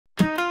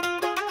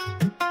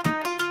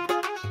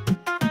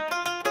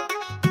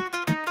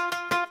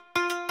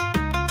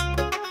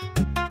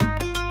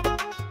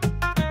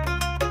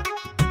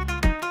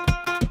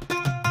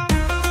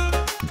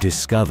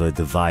Discover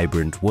the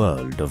vibrant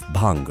world of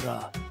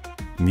Bhangra,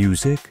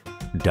 music,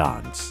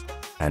 dance,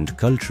 and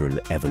cultural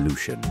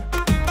evolution.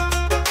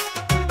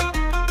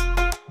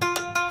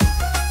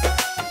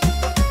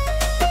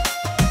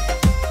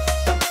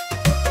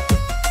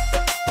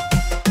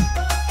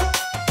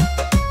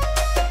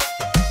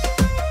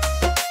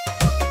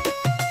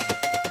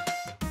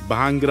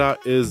 Bhangra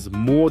is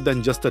more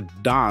than just a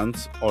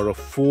dance or a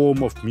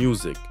form of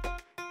music.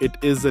 It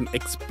is an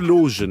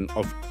explosion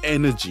of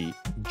energy,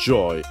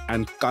 joy,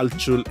 and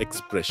cultural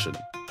expression.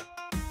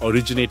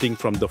 Originating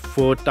from the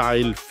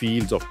fertile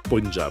fields of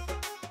Punjab,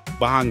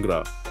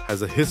 Bhangra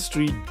has a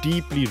history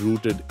deeply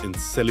rooted in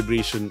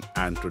celebration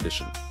and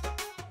tradition.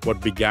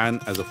 What began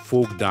as a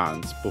folk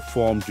dance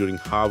performed during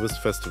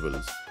harvest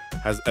festivals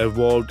has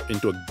evolved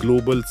into a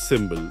global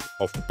symbol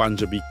of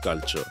Punjabi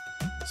culture,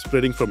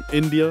 spreading from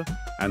India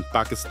and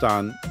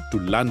Pakistan to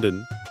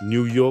London,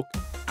 New York,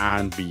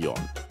 and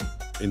beyond.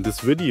 In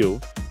this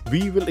video,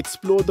 we will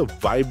explore the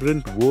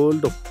vibrant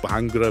world of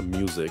Bhangra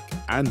music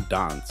and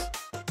dance,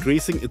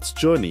 tracing its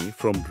journey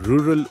from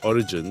rural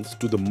origins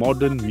to the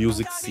modern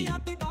music scene.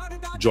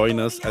 Join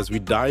us as we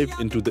dive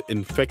into the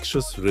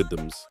infectious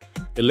rhythms,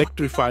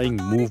 electrifying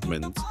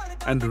movements,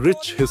 and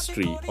rich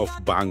history of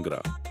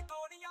Bhangra.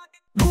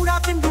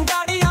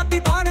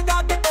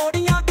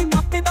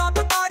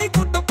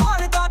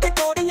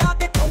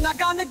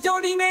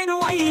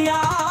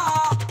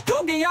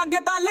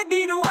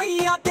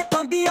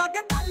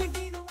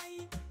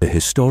 The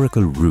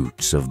historical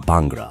roots of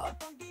Bhangra,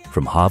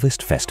 from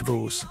harvest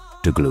festivals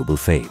to global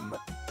fame.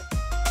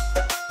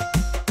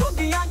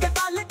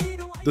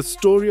 The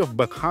story of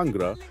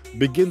Bhangra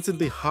begins in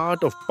the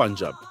heart of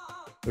Punjab,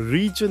 a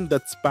region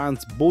that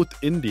spans both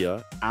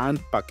India and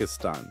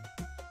Pakistan.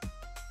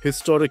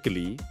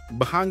 Historically,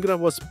 Bhangra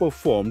was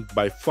performed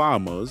by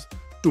farmers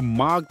to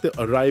mark the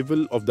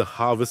arrival of the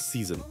harvest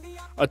season,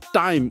 a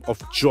time of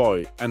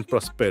joy and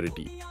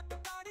prosperity.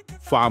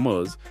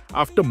 Farmers,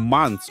 after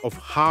months of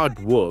hard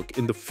work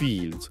in the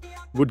fields,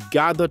 would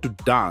gather to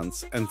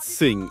dance and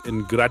sing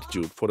in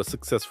gratitude for a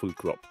successful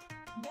crop.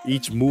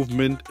 Each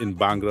movement in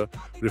Bhangra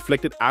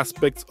reflected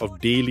aspects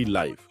of daily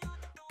life,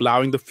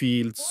 plowing the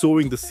fields,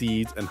 sowing the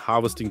seeds, and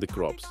harvesting the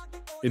crops,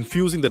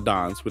 infusing the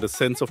dance with a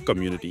sense of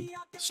community,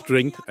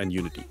 strength, and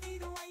unity.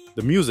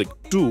 The music,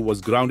 too,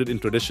 was grounded in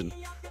tradition,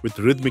 with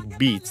rhythmic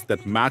beats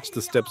that matched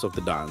the steps of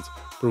the dance,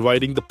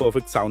 providing the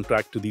perfect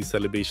soundtrack to these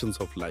celebrations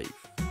of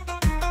life.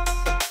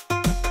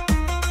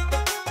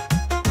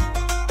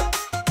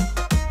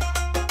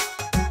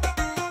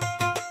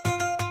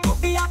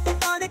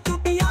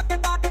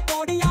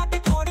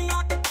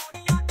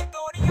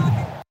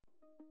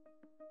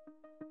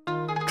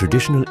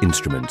 Traditional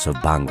instruments of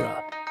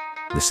Bhangra,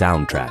 the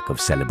soundtrack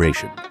of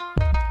celebration.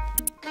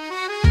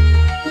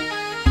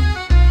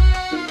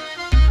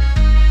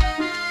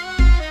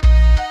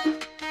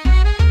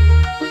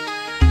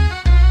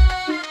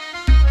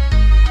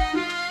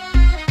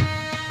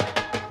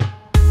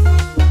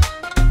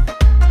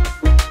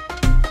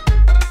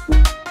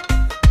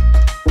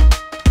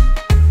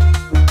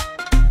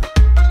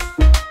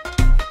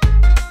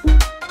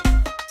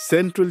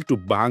 Central to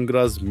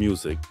Bhangra's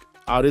music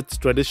are its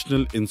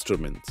traditional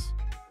instruments.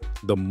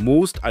 The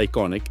most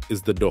iconic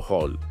is the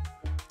dhol,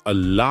 a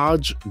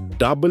large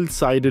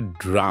double-sided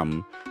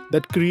drum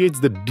that creates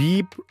the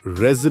deep,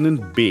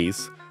 resonant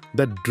bass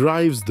that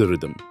drives the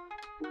rhythm.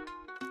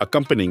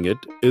 Accompanying it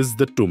is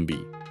the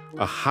tumbi,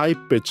 a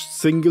high-pitched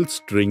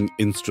single-string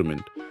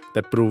instrument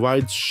that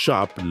provides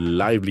sharp,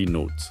 lively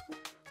notes.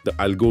 The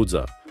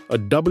algoza, a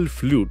double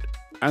flute,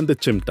 and the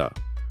chimta,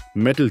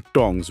 metal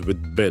tongs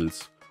with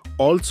bells,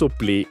 also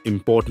play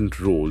important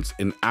roles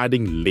in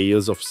adding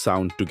layers of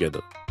sound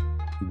together.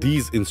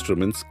 These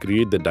instruments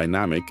create the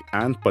dynamic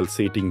and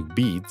pulsating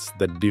beats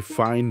that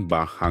define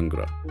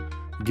Bhangra,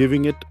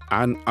 giving it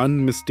an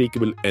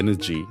unmistakable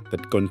energy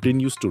that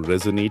continues to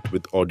resonate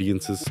with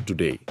audiences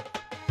today.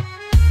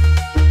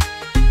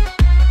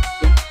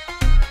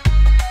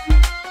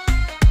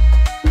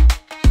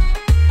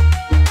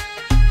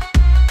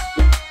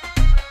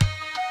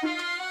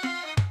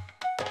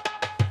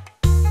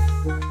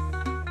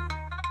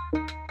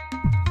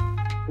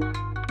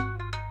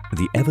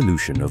 The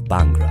evolution of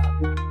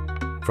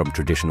Bhangra, from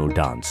traditional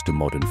dance to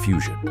modern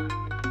fusion.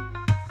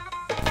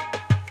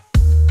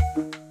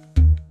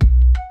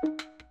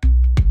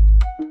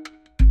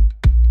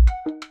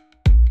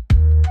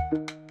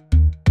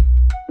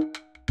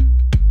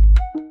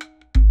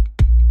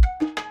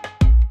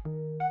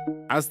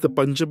 As the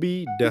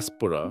Punjabi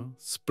diaspora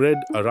spread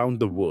around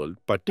the world,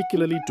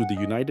 particularly to the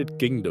United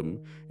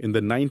Kingdom in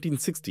the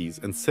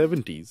 1960s and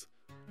 70s,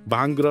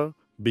 Bhangra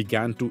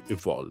began to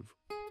evolve.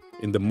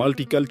 In the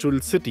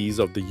multicultural cities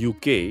of the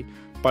UK,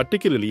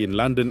 particularly in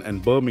London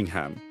and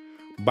Birmingham,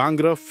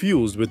 Bhangra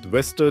fused with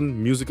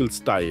Western musical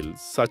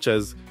styles such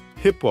as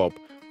hip-hop,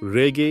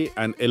 reggae,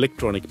 and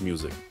electronic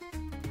music.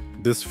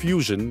 This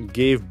fusion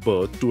gave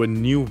birth to a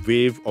new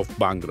wave of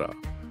Bhangra,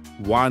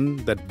 one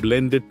that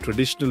blended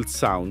traditional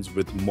sounds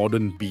with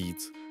modern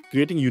beats,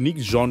 creating a unique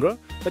genre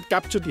that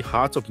captured the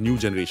hearts of new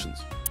generations.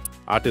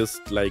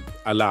 Artists like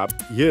Alap,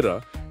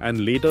 Yera,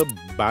 and later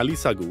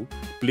Balisagu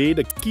played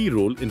a key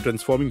role in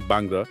transforming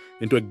Bhangra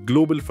into a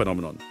global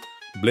phenomenon,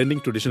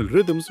 blending traditional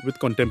rhythms with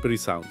contemporary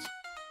sounds.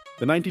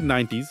 The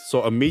 1990s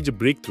saw a major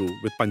breakthrough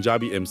with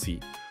Punjabi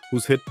MC,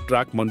 whose hit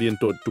track Mondian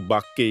to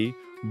Bakke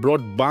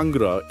brought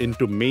Bhangra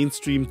into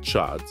mainstream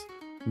charts,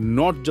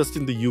 not just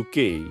in the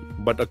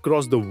UK, but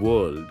across the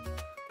world.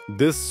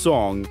 This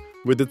song,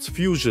 with its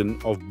fusion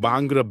of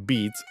Bhangra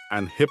beats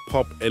and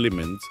hip-hop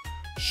elements,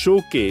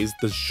 showcased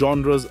the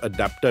genre's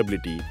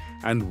adaptability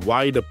and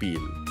wide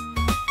appeal.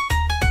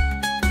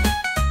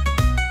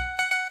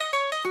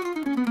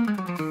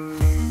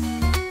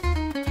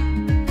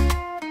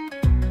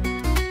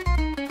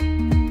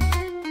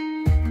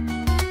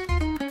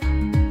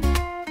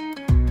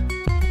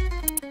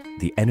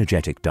 The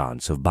energetic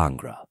dance of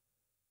Bhangra.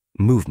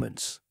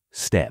 Movements,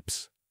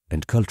 steps,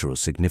 and cultural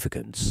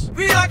significance.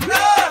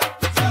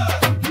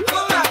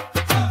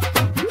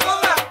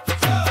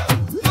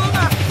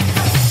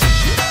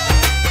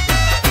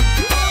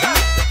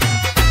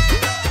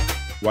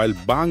 While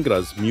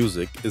Bhangra's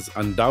music is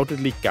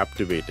undoubtedly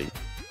captivating,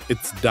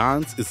 its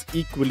dance is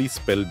equally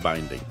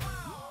spellbinding.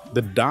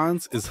 The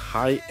dance is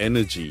high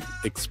energy,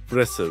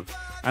 expressive,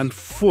 and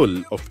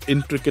full of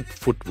intricate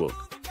footwork,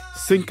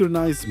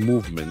 synchronized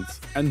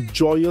movements, and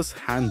joyous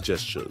hand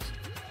gestures.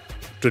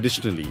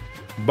 Traditionally,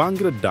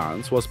 Bhangra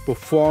dance was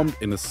performed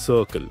in a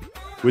circle,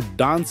 with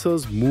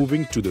dancers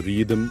moving to the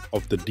rhythm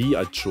of the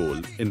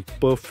dhol in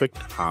perfect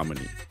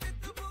harmony.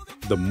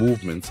 The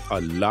movements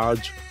are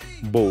large,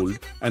 bold,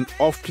 and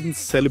often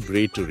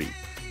celebratory,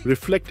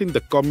 reflecting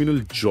the communal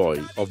joy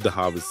of the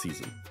harvest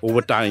season.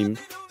 Over time,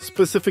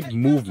 specific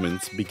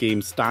movements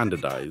became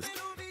standardized,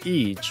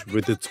 each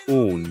with its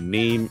own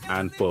name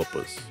and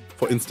purpose.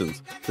 For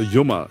instance, the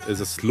Yuma is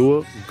a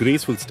slower,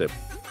 graceful step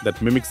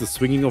that mimics the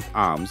swinging of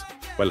arms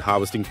while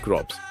harvesting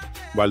crops,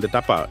 while the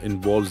Tapa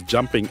involves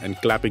jumping and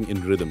clapping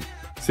in rhythm,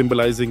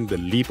 symbolizing the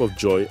leap of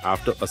joy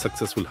after a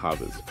successful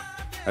harvest.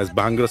 As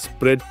Bhangra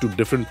spread to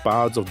different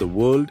parts of the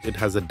world, it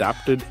has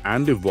adapted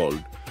and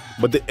evolved,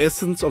 but the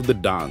essence of the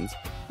dance,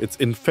 its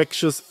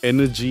infectious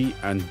energy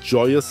and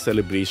joyous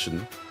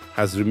celebration,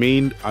 has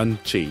remained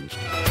unchanged.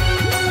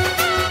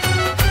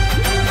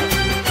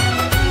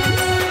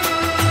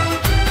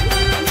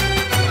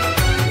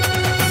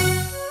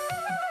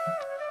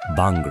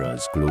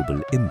 Bhangra's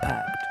global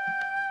impact,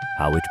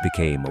 how it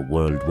became a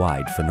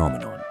worldwide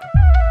phenomenon.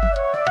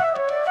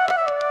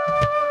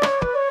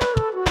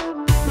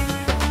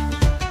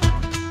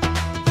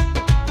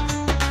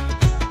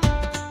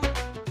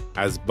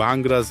 As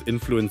Bhangra's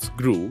influence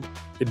grew,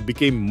 it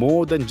became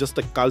more than just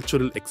a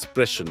cultural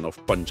expression of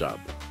Punjab.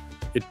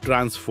 It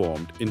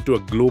transformed into a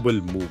global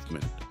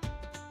movement.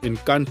 In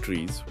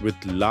countries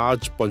with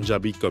large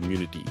Punjabi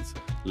communities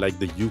like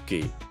the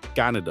UK,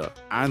 Canada,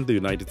 and the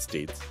United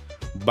States,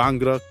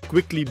 Bhangra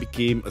quickly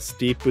became a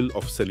staple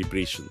of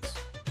celebrations.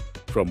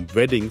 From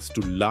weddings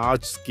to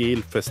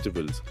large-scale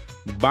festivals,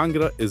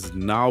 Bhangra is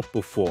now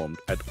performed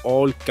at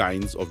all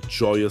kinds of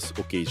joyous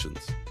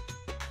occasions.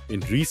 In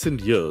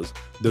recent years,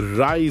 the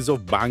rise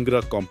of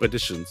Bhangra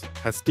competitions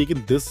has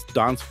taken this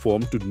dance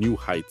form to new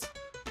heights.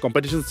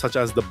 Competitions such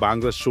as the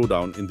Bhangra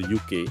Showdown in the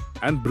UK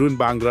and Bruin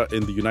Bhangra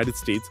in the United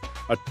States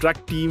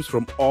attract teams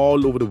from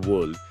all over the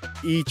world,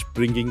 each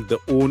bringing their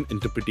own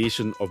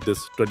interpretation of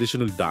this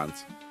traditional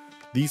dance.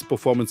 These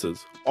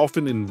performances,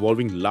 often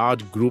involving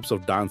large groups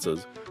of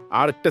dancers,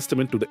 are a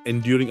testament to the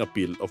enduring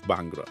appeal of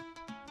Bhangra.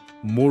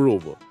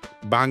 Moreover,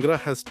 Bhangra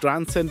has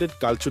transcended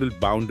cultural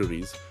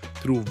boundaries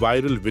through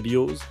viral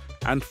videos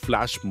and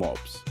flash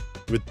mobs,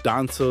 with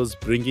dancers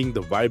bringing the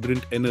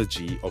vibrant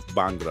energy of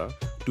Bhangra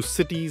to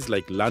cities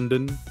like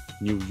London,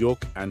 New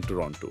York, and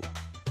Toronto.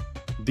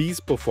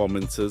 These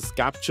performances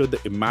capture the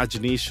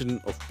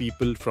imagination of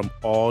people from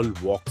all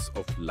walks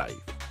of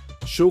life,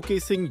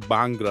 showcasing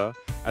Bhangra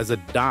as a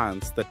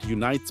dance that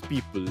unites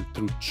people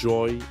through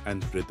joy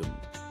and rhythm.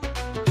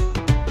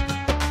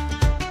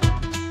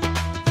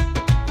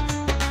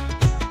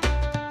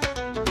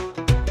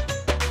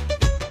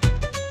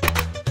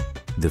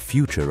 The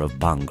future of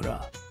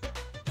Bhangra,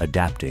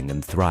 adapting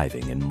and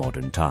thriving in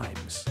modern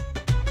times.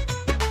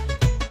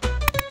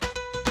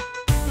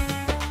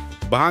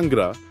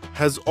 Bhangra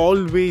has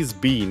always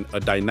been a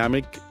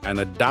dynamic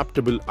and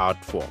adaptable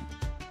art form,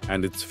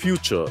 and its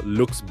future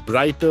looks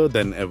brighter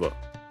than ever.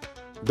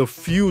 The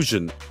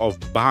fusion of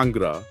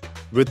Bhangra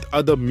with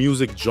other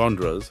music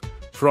genres,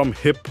 from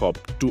hip-hop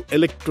to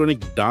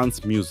electronic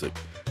dance music,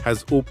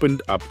 has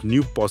opened up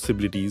new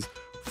possibilities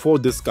for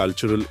this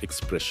cultural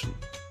expression.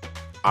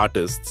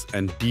 Artists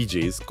and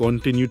DJs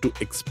continue to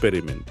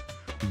experiment,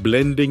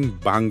 blending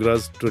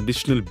Bhangra's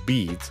traditional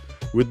beats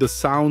with the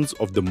sounds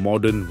of the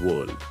modern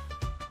world.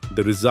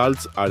 The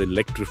results are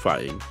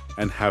electrifying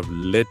and have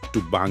led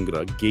to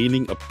Bhangra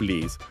gaining a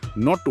place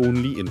not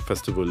only in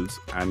festivals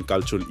and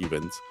cultural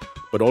events,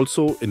 but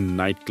also in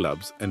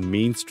nightclubs and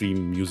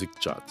mainstream music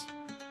charts.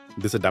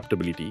 This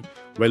adaptability,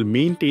 while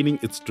maintaining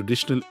its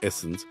traditional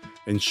essence,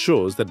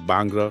 ensures that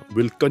Bhangra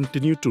will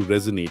continue to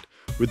resonate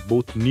with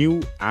both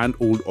new and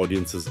old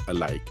audiences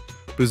alike,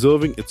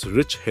 preserving its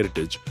rich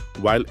heritage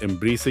while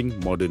embracing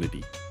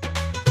modernity.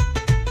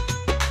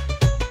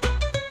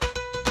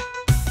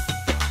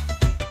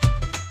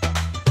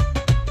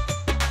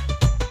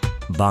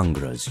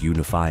 Bhangra's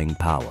unifying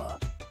power,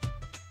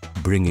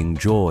 bringing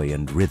joy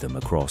and rhythm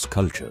across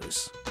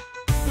cultures.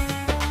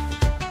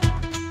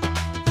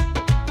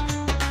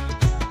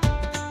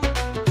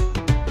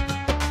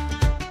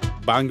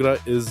 Bhangra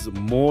is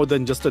more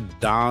than just a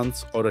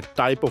dance or a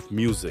type of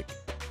music.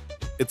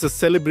 It's a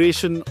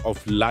celebration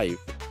of life,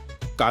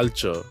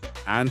 culture,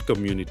 and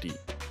community.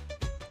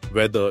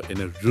 Whether in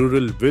a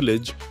rural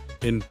village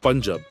in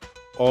Punjab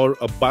or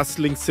a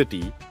bustling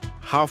city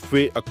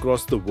halfway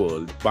across the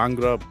world,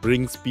 Bhangra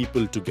brings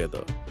people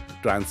together,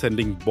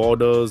 transcending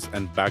borders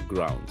and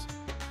backgrounds.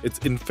 Its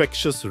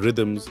infectious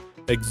rhythms,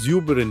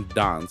 exuberant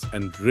dance,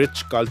 and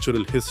rich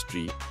cultural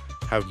history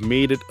have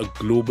made it a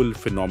global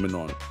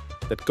phenomenon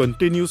that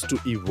continues to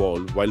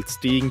evolve while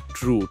staying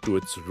true to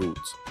its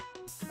roots.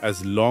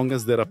 As long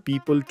as there are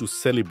people to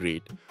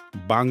celebrate,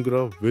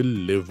 Bhangra will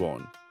live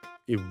on,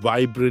 a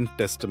vibrant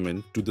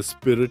testament to the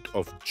spirit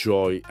of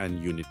joy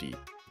and unity.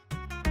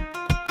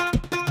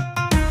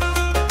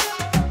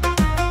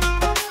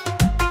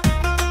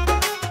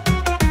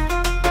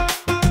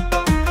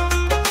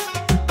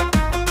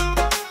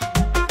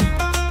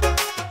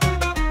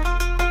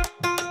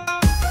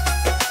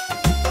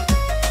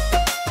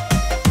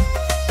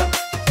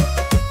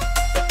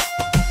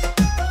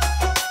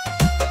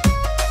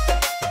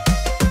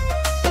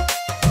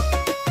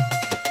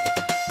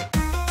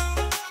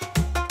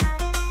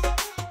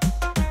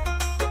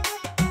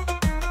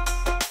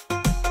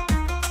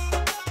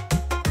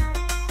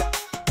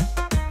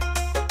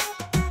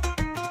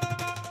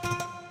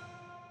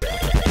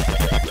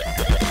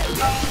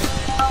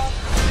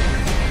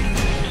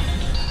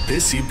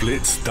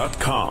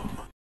 DESIblitz.com